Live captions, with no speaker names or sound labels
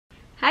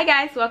Hi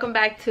guys, welcome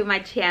back to my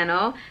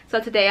channel.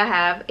 So today I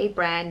have a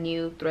brand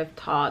new thrift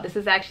haul. This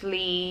is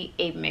actually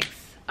a mix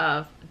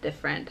of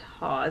different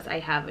hauls. I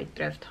have a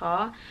thrift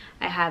haul,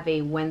 I have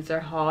a Windsor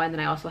haul, and then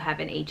I also have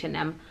an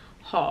H&M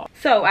haul.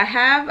 So I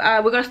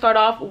have we're gonna start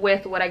off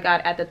with what I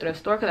got at the thrift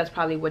store because that's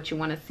probably what you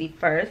want to see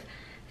first.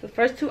 So the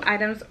first two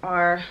items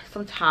are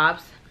some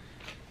tops.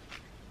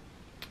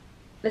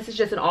 This is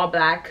just an all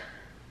black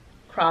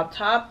crop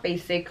top,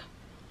 basic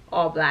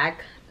all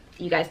black.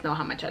 You guys know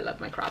how much I love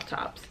my crop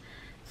tops.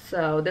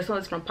 So this one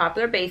is from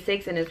Popular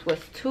Basics and it was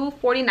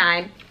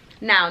 $2.49.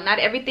 Now, not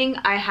everything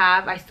I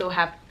have, I still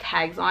have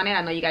tags on it.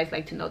 I know you guys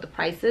like to know the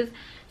prices.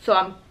 So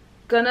I'm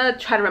gonna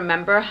try to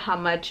remember how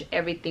much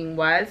everything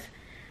was.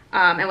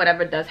 And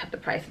whatever does have the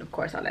price, and of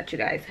course, I'll let you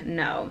guys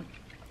know.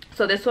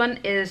 So this one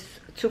is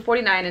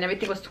 $2.49 and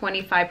everything was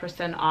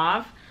 25%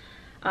 off.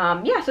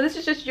 Yeah, so this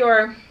is just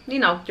your, you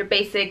know, your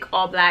basic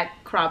all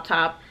black crop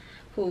top.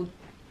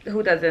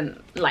 Who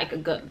doesn't like a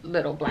good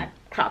little black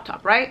crop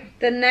top, right?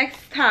 The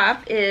next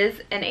top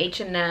is an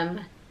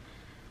H&M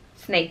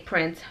snake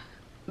print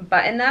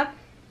button up,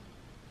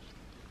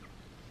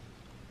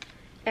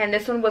 and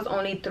this one was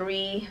only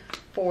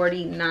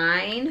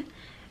 $3.49.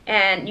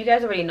 And you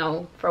guys already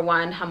know, for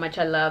one, how much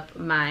I love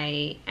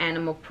my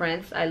animal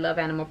prints. I love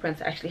animal prints.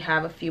 I actually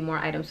have a few more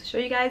items to show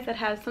you guys that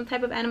have some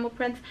type of animal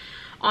prints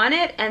on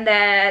it. And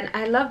then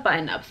I love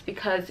button-ups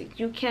because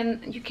you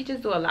can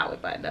just do a lot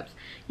with button-ups.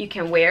 You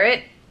can wear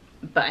it,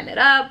 button it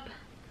up,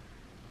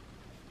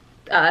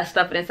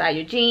 stuff it inside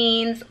your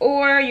jeans,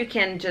 or you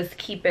can just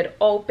keep it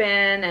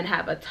open and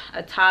have a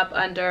top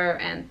under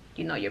and,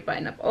 you know, your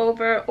button up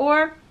over,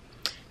 or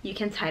you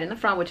can tie it in the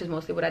front, which is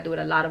mostly what I do with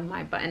a lot of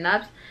my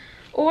button-ups,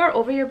 or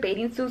over your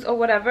bathing suits or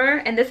whatever.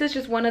 And this is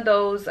just one of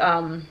those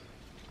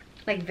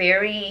like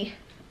very,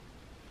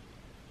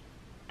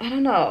 I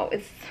don't know,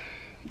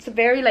 it's a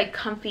very like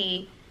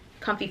comfy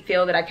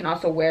feel that I can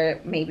also wear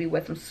maybe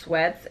with some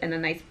sweats and a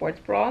nice sports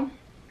bra.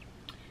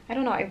 I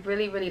don't know, I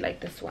really like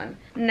this one.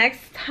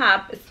 Next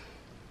top is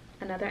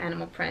another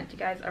animal print. You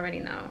guys already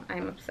know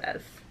I'm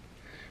obsessed,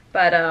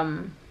 but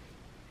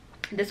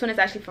this one is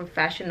actually from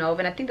Fashion Nova,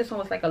 and I think this one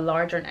was like a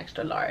large or an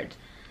extra large,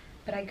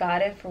 but I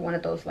got it for one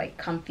of those like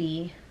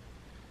comfy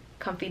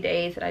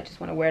days that I just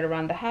want to wear it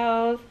around the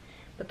house.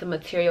 But the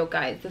material,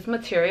 guys, this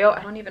material,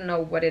 I don't even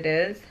know what it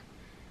is,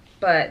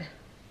 but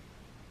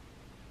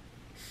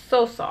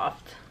so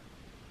soft.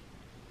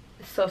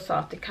 It's so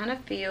soft. It kind of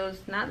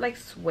feels not like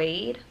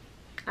suede.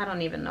 I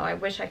don't even know. I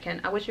wish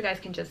you guys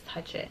can just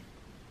touch it.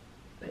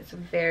 But it's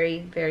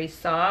very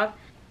soft,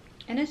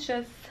 and it's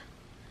just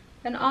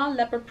an all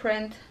leopard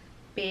print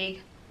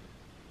big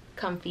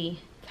comfy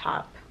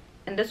top.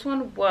 And this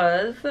one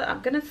was, I'm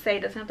gonna say,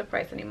 it doesn't have the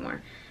price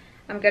anymore.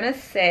 I'm gonna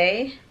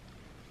say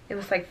it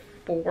was like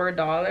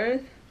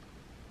 $4.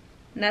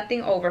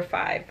 Nothing over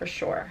 $5 for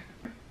sure.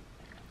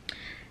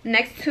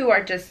 Next two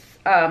are just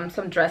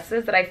some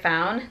dresses that I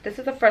found. This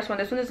is the first one.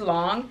 This one is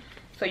long,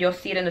 so you'll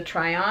see it in the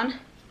try on.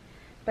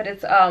 But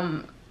it's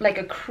like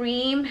a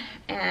cream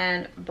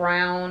and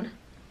brown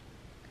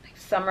like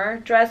summer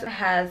dress. It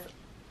has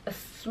a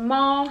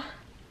small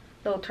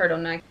little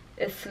turtleneck.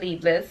 It's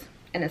sleeveless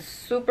and it's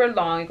super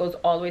long. It goes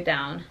all the way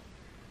down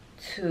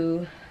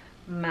to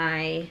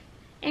my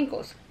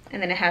ankles,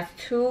 and then it has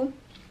two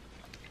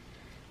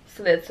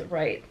slits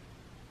right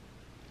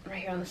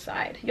here on the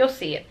side. You'll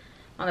see it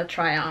on the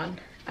try on.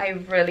 I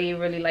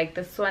really like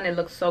this one. It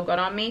looks so good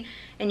on me,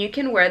 and you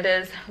can wear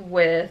this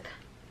with,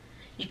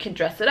 you can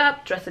dress it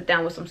up, dress it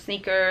down with some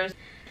sneakers.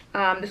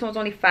 This one's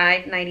only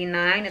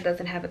 $5.99. It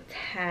doesn't have a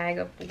tag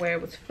of where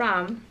it was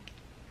from.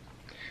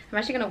 I'm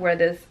actually gonna wear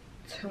this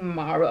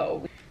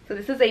tomorrow. So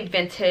this is a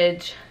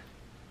vintage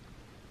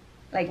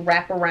like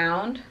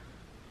wraparound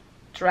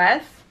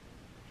dress,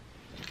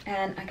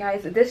 and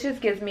guys, this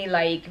just gives me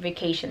like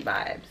vacation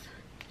vibes.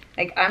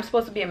 Like, I'm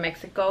supposed to be in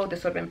Mexico.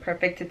 This would have been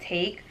perfect to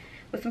take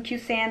with some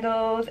cute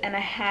sandals and a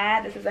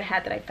hat. This is a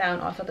hat that I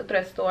found also at the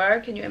thrift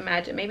store. Can you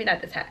imagine? Maybe not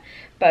this hat,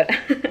 but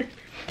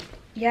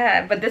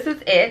yeah, but this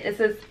is it. This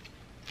is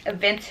a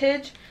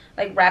vintage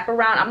like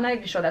wraparound. I'm not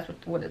even sure that's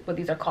what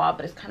these are called,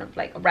 but it's kind of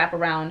like a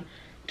wraparound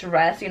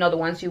dress. You know, the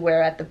ones you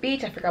wear at the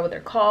beach. I forgot what they're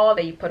called,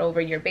 that you put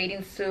over your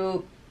bathing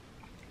suit.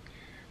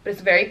 But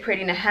it's very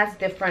pretty, and it has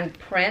different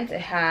print.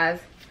 It has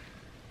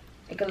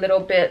like a little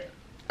bit,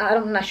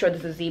 I'm not sure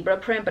this is zebra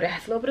print, but it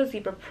has a little bit of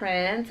zebra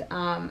print.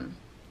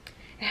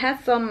 It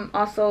has some,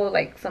 also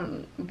like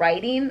some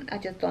writing. I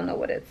just don't know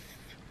what it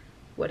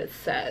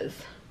says,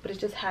 but it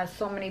just has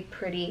so many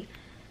pretty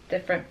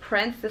different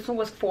prints. This one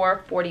was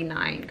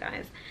 $4.49,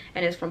 guys,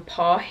 and it's from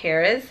Paul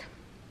Harris,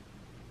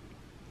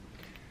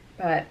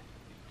 but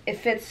it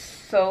fits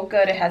so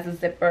good. It has a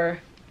zipper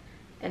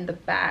in the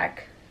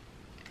back.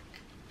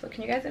 So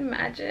can you guys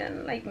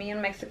imagine like me in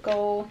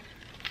Mexico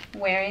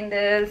wearing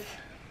this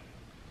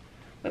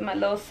with my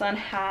little sun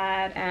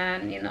hat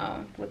and, you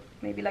know, with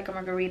maybe like a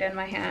margarita in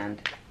my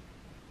hand?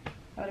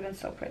 That would have been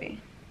so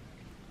pretty.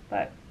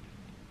 But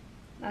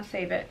I'll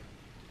save it.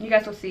 You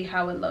guys will see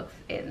how it looks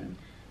in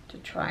to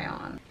try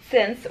on.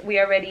 Since we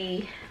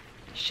already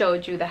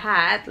showed you the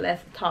hat,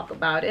 let's talk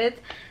about it.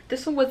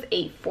 This one was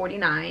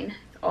 $8.49. It's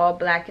all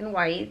black and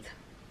white,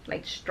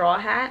 like straw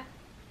hat.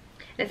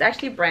 It's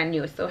actually brand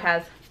new. It still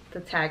has the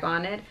tag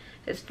on it.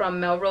 It's from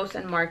Melrose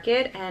and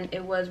Market, and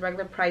it was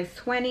regular price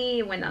 $20.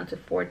 It went down to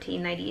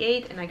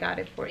 $14.98, and I got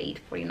it for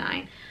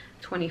 $8.49,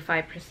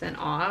 25%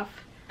 off.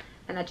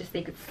 And I just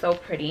think it's so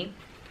pretty.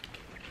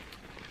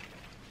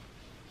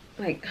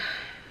 Like,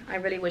 I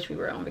really wish we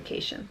were on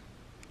vacation.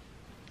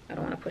 I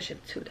don't want to push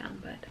it too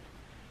down, but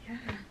yeah,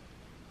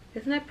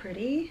 isn't that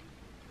pretty?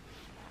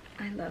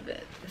 I love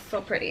it. It's so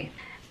pretty.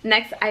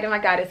 Next item I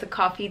got is a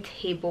coffee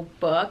table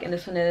book, and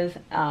this one is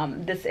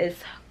this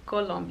is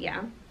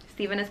Colombia.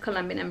 Steven is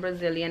Colombian and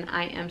Brazilian.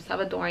 I am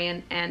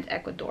Salvadorian and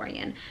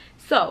Ecuadorian.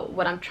 So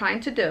what I'm trying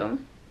to do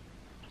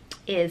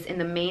is, in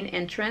the main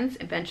entrance,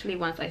 eventually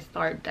once I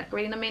start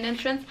decorating the main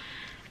entrance,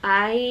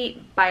 by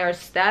our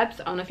steps,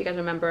 I don't know if you guys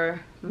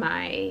remember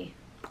my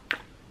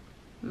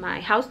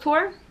house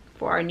tour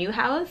for our new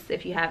house.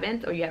 If you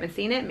haven't, or you haven't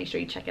seen it, make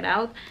sure you check it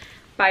out.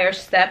 By our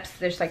steps,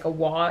 there's like a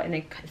wall, and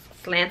it's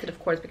slanted, of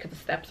course, because the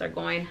steps are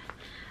going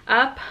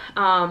up.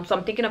 So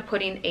I'm thinking of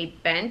putting a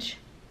bench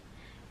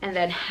and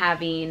then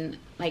having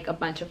like a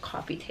bunch of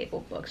coffee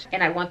table books,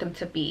 and I want them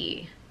to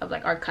be of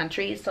like our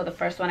country. So the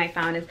first one I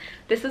found is,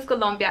 this is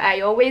Colombia. I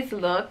always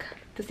look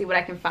to see what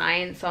I can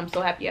find, so I'm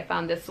so happy I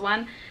found this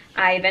one.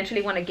 I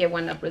eventually want to get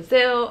one of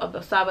Brazil, of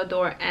El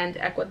Salvador, and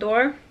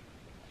Ecuador,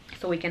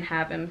 so we can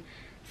have them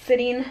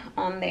sitting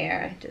on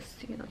there,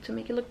 just, you know, to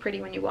make it look pretty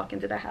when you walk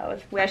into the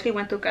house. We actually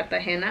went to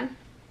Cartagena,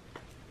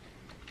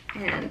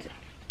 and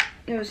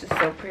it was just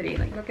so pretty.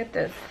 Like, look at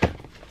this.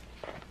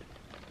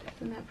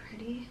 Isn't that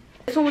pretty?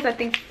 This one was, I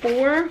think,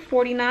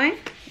 $4.49,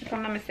 if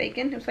I'm not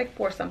mistaken. It was like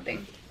 4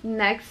 something.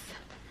 Next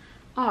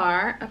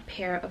are a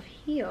pair of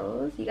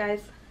heels. You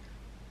guys,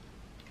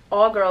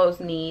 all girls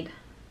need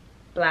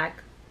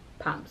black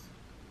pumps,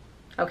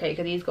 okay,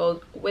 because these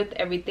go with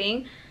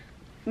everything.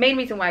 Main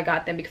reason why I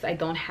got them, because I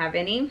don't have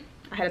any.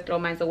 I had to throw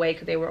mine away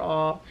because they were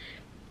all,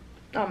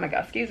 oh my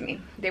god, excuse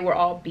me, they were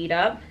all beat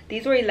up.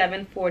 These were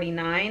 $11.49,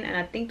 and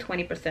I think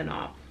 20%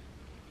 off,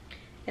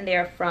 and they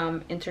are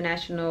from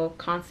International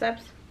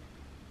Concepts.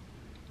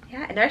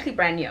 Yeah, and they're actually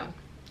brand new.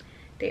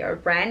 They are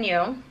brand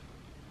new.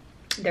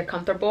 They're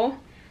comfortable,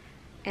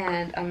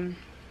 and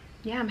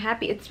yeah, I'm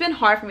happy. It's been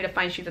hard for me to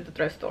find shoes at the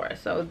thrift store,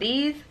 so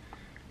these,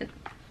 the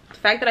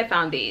fact that I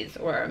found these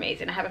were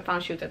amazing. I haven't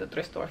found shoes at the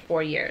thrift store for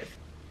 4 years.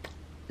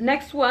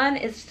 Next one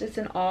is just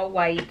an all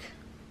white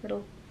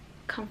little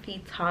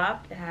comfy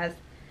top. It has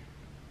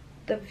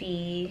the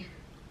V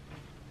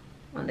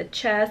on the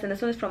chest, and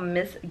this one is from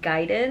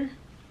Misguided,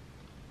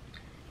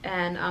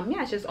 and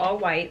yeah, it's just all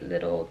white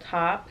little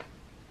top.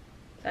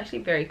 It's actually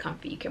very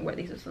comfy. You can wear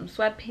these with some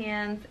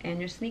sweatpants and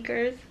your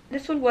sneakers.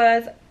 This one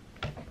was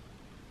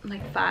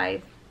like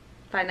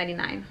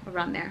 $5.99,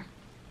 around there.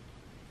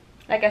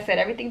 Like I said,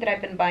 everything that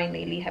I've been buying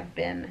lately have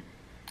been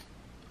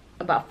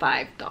about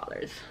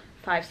 $5,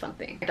 5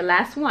 something. The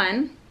last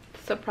one,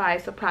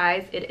 surprise,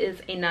 surprise, it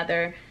is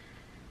another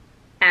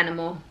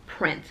animal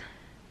print.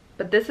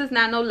 But this is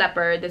not no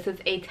leopard. This is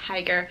a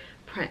tiger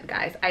print,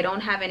 guys. I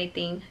don't have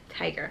anything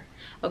tiger,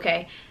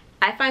 okay?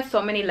 I find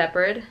so many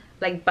leopard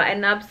like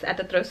button-ups at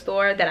the thrift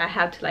store that I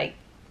have to like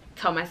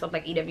tell myself,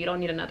 like, Edith, you don't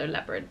need another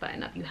leopard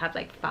button-up. You have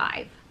like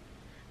 5,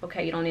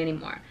 okay? You don't need any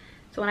more.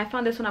 So when I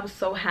found this one, I was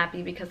so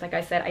happy because, like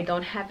I said, I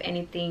don't have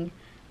anything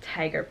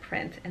tiger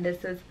print, and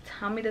this is,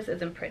 tell me this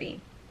isn't pretty.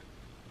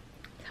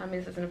 Tell me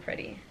this isn't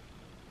pretty.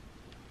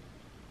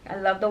 I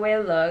love the way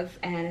it looks,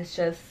 and it's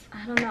just,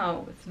 I don't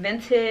know, it's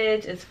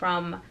vintage. It's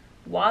from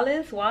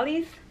Wally's,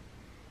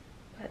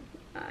 but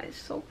it's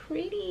so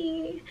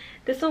pretty.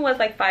 This one was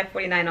like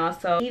 $5.49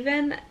 also.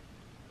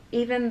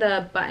 Even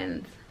the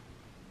buttons,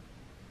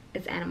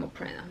 it's animal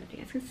print. I don't know if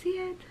you guys can see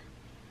it.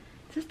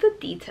 Just the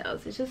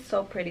details, it's just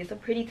so pretty. It's a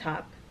pretty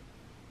top.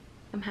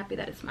 I'm happy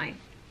that it's mine.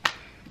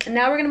 And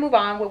now we're gonna move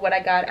on with what I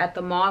got at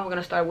the mall. We're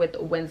gonna start with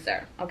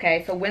Windsor.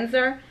 Okay, so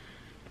Windsor,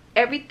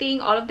 everything,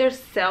 all of their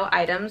sale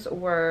items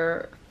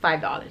were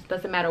 $5.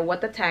 Doesn't matter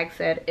what the tag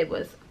said, it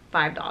was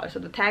 $5. So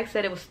the tag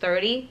said it was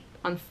 30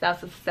 on sale,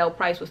 so the sale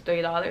price was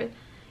 $30.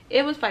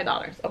 It was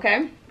 $5,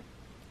 okay?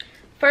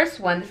 First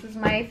one, this is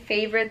my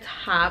favorite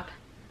top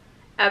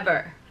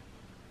ever.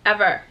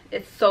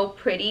 It's so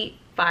pretty.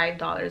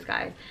 $5,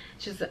 guys.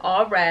 It's just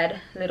all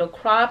red, little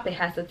crop. It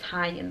has a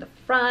tie in the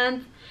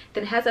front.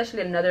 Then it has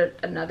actually another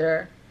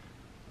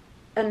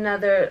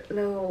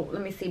little,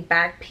 let me see,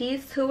 back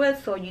piece to it,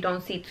 so you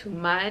don't see too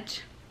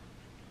much.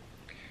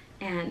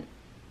 And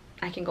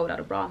I can go without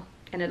a bra,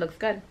 and it looks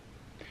good.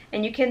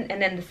 And you can,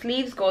 and then the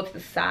sleeves go to the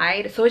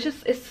side, so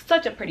it's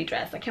such a pretty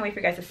dress. I can't wait for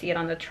you guys to see it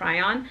on the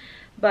try on.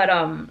 But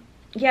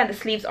yeah, the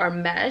sleeves are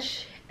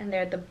mesh, and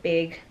they're the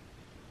big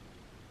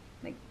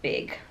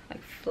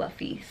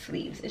fluffy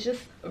sleeves. It's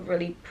just a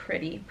really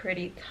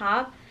pretty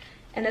top.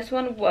 And this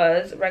one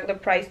was regular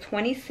price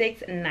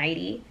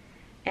 $26.90,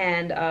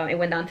 and it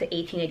went down to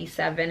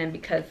 $18.87. And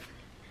because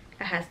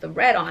It has the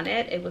red on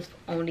it. It was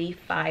only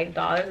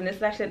 $5, and this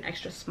is actually an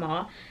extra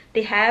small.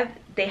 They had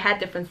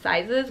different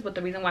sizes, but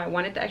the reason why I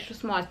wanted the extra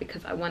small is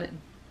because I wanted to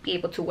be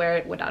able to wear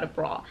it without a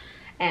bra,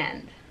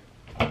 and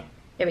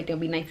everything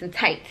will be nice and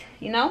tight,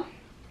 you know.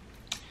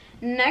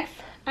 Next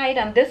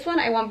item, this one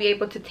I won't be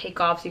able to take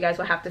off, so you guys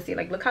will have to see,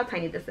 like, look how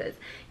tiny this is.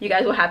 You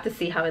guys will have to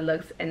see how it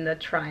looks in the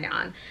try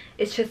on.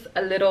 It's just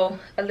a little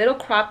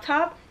crop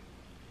top,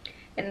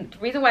 and the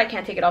reason why I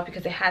can't take it off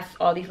because it has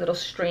all these little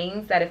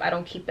strings that if I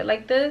don't keep it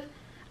like this,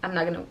 I'm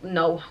not gonna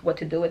know what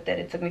to do with it.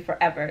 It took me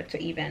forever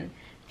to even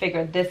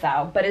figure this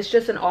out, but it's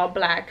just an all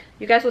black,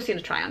 you guys will see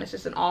the try on, it's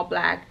just an all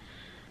black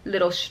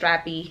little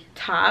strappy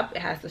top.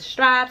 It has the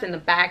straps, and the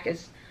back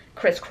is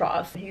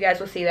crisscross. You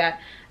guys will see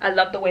that. I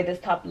love the way this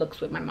top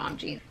looks with my mom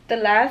jeans. The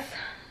last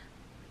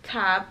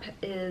top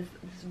is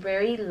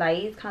very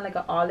light. It's kind of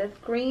like an olive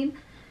green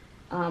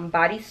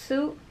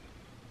bodysuit,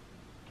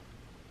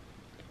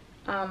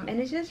 and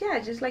it's just, yeah,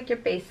 just like your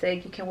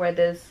basic. You can wear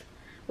this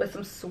with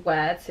some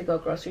sweats to go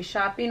grocery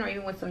shopping, or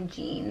even with some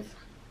jeans.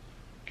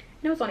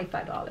 And it was only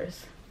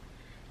 $5,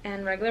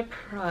 and regular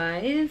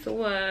price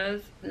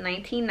was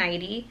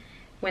 $19.90.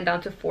 Went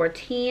down to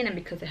 $14, and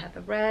because it had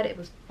the red, it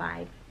was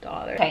 $5.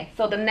 Okay,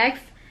 so the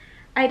next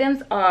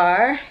items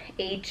are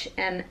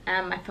H&M.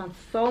 I found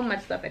so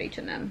much stuff at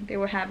H&M. They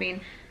were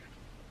having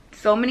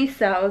so many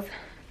sales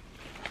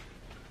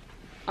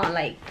on,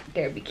 like,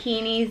 their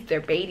bikinis, their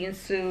bathing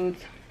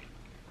suits.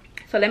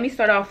 So let me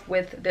start off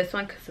with this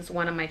one because it's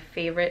one of my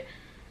favorite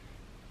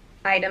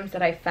items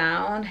that I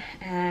found,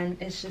 and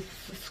it's just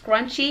a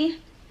scrunchy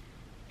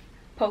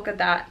polka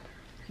dot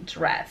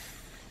dress.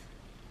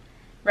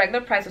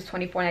 Regular price was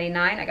 $24.99.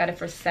 I got it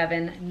for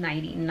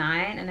 $7.99,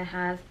 and it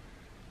has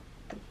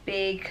the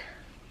big,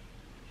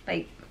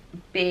 like,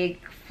 big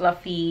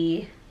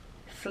fluffy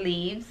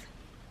sleeves.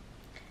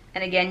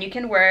 And again, you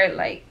can wear it,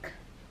 like,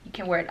 you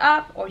can wear it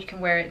up or you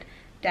can wear it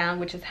down,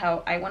 which is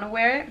how I want to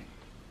wear it.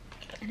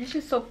 And it's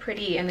just so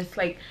pretty, and it's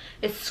like,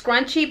 it's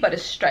scrunchy but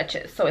it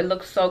stretches, so it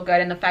looks so good.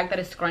 And the fact that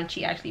it's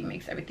scrunchy actually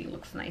makes everything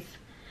looks nice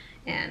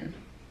and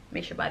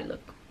makes your body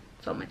look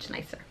so much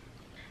nicer.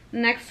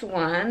 Next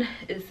one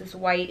is this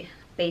white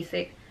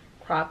basic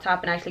crop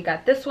top, and I actually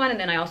got this one, and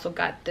then I also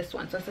got this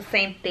one, so it's the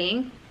same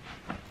thing.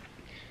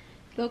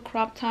 Little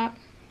crop top.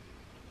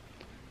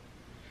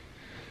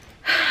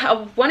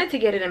 I wanted to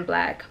get it in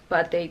black,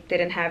 but they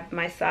didn't have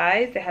my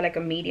size. They had like a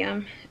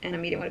medium, and a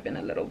medium would have been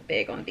a little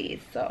big on these.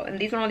 So, and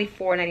these were only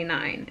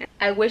 $4.99.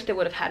 I wish they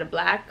would have had a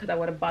black because I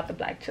would have bought the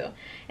black too.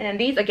 And then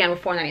these again were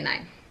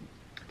 $4.99,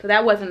 so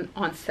that wasn't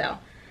on sale.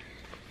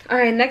 All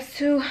right, next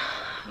two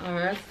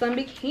are some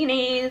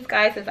bikinis,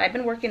 guys. Since I've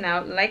been working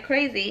out like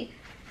crazy,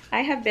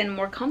 I have been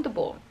more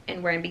comfortable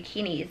in wearing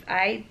bikinis.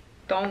 I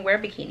don't wear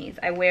bikinis.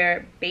 I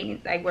wear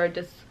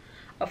just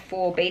a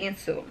full bathing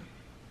suit.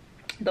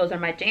 Those are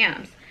my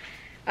jams.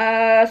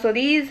 So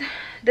these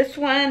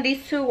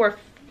two were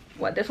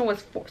what? This one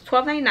was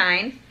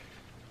 $12.99,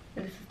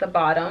 and this is the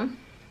bottom.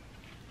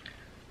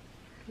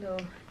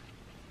 Little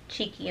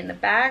cheeky in the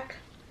back.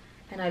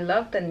 And I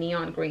love the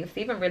neon green.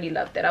 Steven really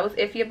loved it. I was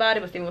iffy about it,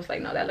 but Steven was like,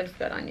 no, that looks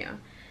good on you.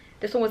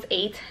 This one was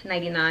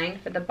 $8.99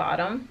 for the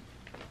bottom.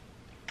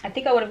 I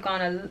think I would have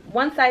gone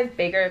one size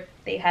bigger if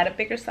they had a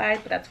bigger size,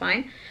 but that's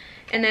fine.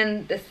 And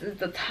then this is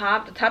the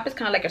top. The top is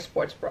kind of like a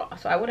sports bra,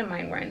 so I wouldn't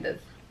mind wearing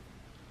this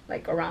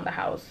like around the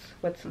house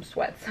with some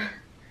sweats.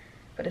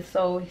 But it's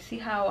so, you see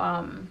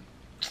how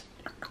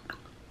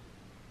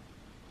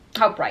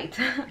bright.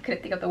 I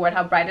couldn't think of the word,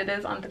 how bright it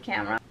is on the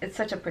camera. It's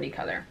such a pretty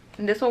color.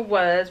 And this one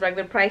was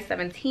regular price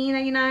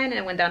 $17.99, and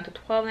it went down to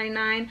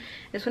 $12.99.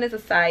 This one is a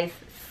size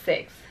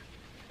 6.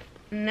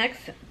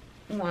 Next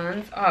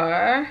ones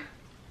are,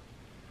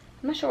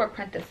 I'm not sure what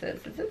print this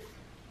is. Is this?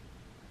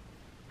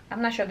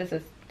 I'm not sure if this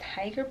is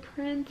tiger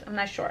print. I'm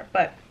not sure,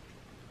 but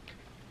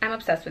I'm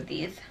obsessed with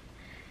these.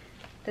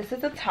 This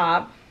is the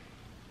top.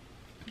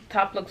 The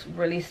top looks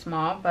really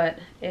small, but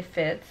it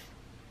fits.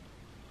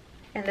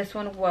 And this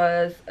one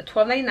was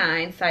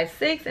 $12.99, size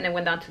 6, and it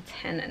went down to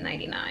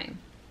 $10.99.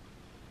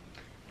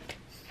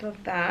 So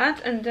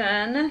that, and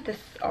then this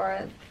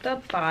are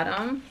the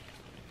bottom.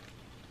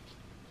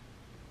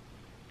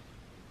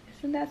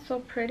 Isn't that so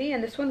pretty?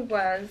 And this one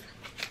was,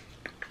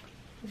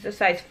 it's a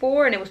size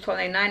 4, and it was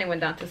 $12.99. It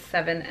went down to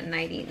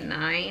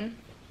 $7.99.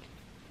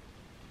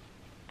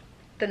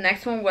 The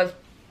next one was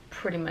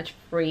pretty much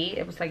free.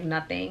 It was like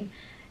nothing.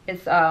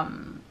 It's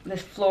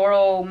this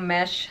floral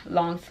mesh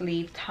long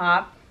sleeve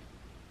top.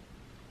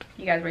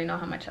 You guys already know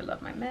how much I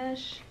love my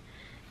mesh.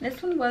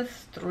 This one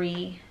was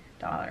 $3,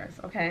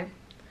 okay?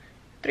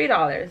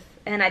 $3.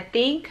 And I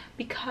think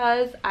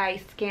because I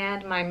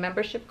scanned my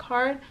membership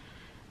card,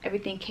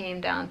 everything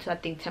came down to, I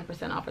think,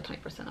 10% off or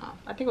 20% off.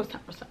 I think it was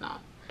 10% off,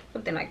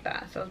 something like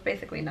that. So it's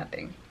basically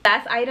nothing.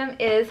 Last item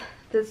is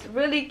this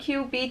really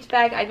cute beach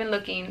bag. I've been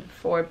looking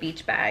for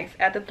beach bags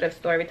at the thrift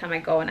store every time I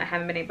go, and I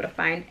haven't been able to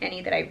find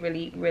any that I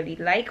really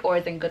like or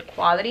is in good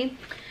quality.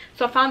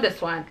 So I found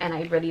this one, and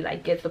I really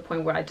like it to the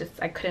point where I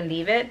couldn't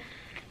leave it.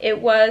 It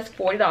was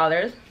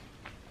 $40,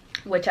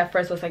 which at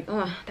first was like,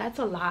 oh, that's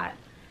a lot.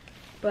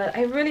 but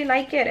I really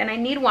like it, and I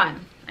need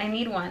one. And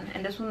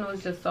this one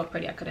was just so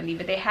pretty, I couldn't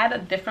leave it. They had a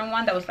different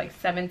one that was like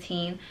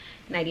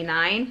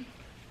 $17.99,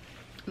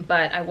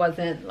 but I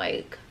wasn't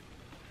like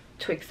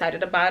too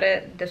excited about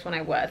it. This one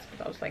I was,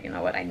 because I was like, you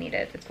know what, I need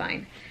it, it's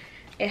fine.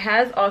 It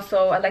has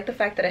also, I like the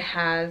fact that it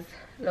has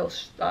little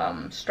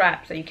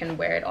straps so you can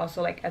wear it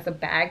also like as a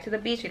bag to the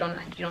beach. You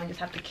don't just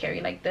have to carry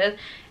like this.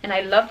 And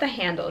I love the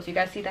handles. You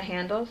guys see the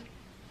handles?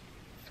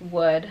 It's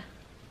wood.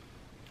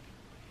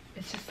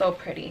 It's just so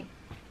pretty.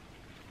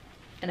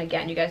 And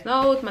again, you guys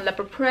know it's my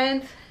leopard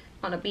print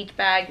on a beach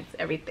bag. It's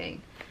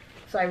everything.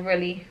 So I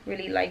really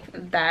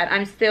like that.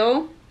 I'm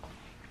still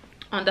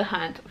on the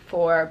hunt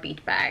for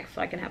beach bags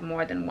so I can have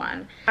more than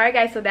one. Alright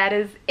guys, so that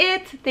is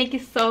it. Thank you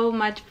so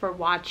much for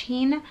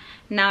watching.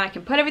 Now I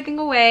can put everything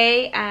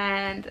away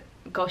and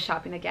go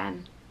shopping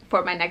again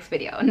for my next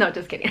video. No,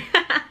 just kidding.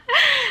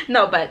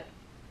 No, but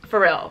for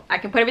real, I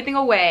can put everything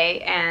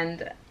away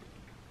and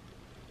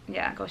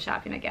yeah, go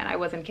shopping again. I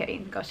wasn't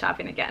kidding. Go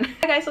shopping again.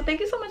 Alright guys, so thank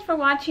you so much for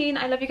watching.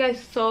 I love you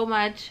guys so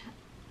much,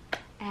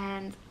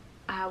 and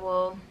I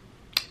will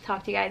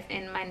talk to you guys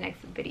in my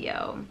next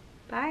video.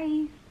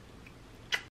 Bye.